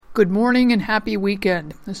Good morning and happy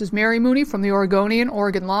weekend. This is Mary Mooney from the Oregonian,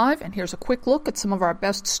 Oregon Live, and here's a quick look at some of our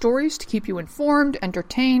best stories to keep you informed,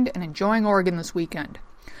 entertained, and enjoying Oregon this weekend.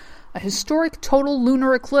 A historic total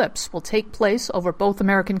lunar eclipse will take place over both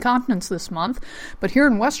American continents this month, but here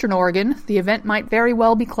in Western Oregon, the event might very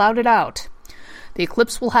well be clouded out. The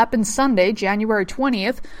eclipse will happen Sunday, January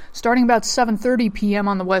 20th, starting about 7:30 p.m.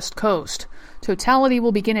 on the West Coast. Totality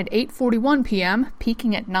will begin at 8:41 p.m.,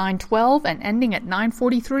 peaking at 9:12 and ending at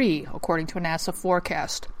 9:43, according to a NASA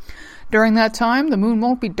forecast. During that time, the moon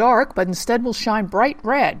won't be dark, but instead will shine bright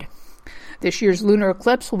red. This year's lunar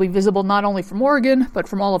eclipse will be visible not only from Oregon, but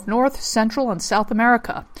from all of North, Central, and South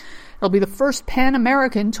America. It'll be the first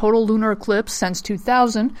Pan-American total lunar eclipse since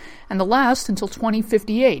 2000, and the last until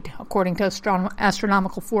 2058, according to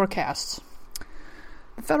astronomical forecasts.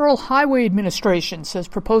 The Federal Highway Administration says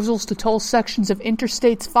proposals to toll sections of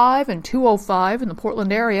Interstates 5 and 205 in the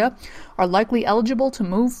Portland area are likely eligible to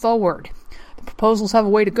move forward. The proposals have a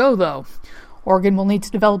way to go, though. Oregon will need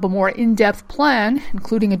to develop a more in-depth plan,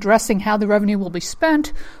 including addressing how the revenue will be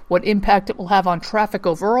spent, what impact it will have on traffic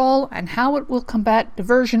overall, and how it will combat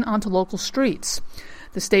diversion onto local streets.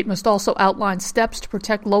 The state must also outline steps to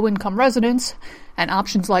protect low-income residents and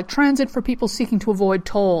options like transit for people seeking to avoid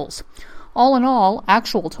tolls. All in all,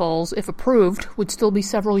 actual tolls, if approved, would still be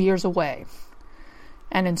several years away.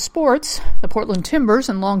 And in sports, the Portland Timbers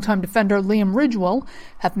and longtime defender Liam Ridgewell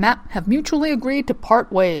have mutually agreed to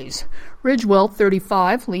part ways. Ridgewell,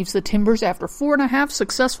 35, leaves the Timbers after 4.5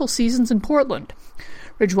 successful seasons in Portland.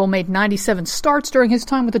 Ridgewell made 97 starts during his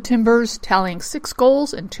time with the Timbers, tallying 6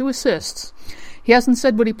 goals and 2 assists. He hasn't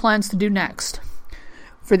said what he plans to do next.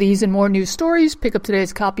 For these and more news stories, pick up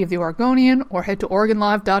today's copy of The Oregonian or head to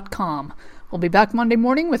OregonLive.com. We'll be back Monday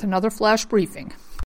morning with another flash briefing.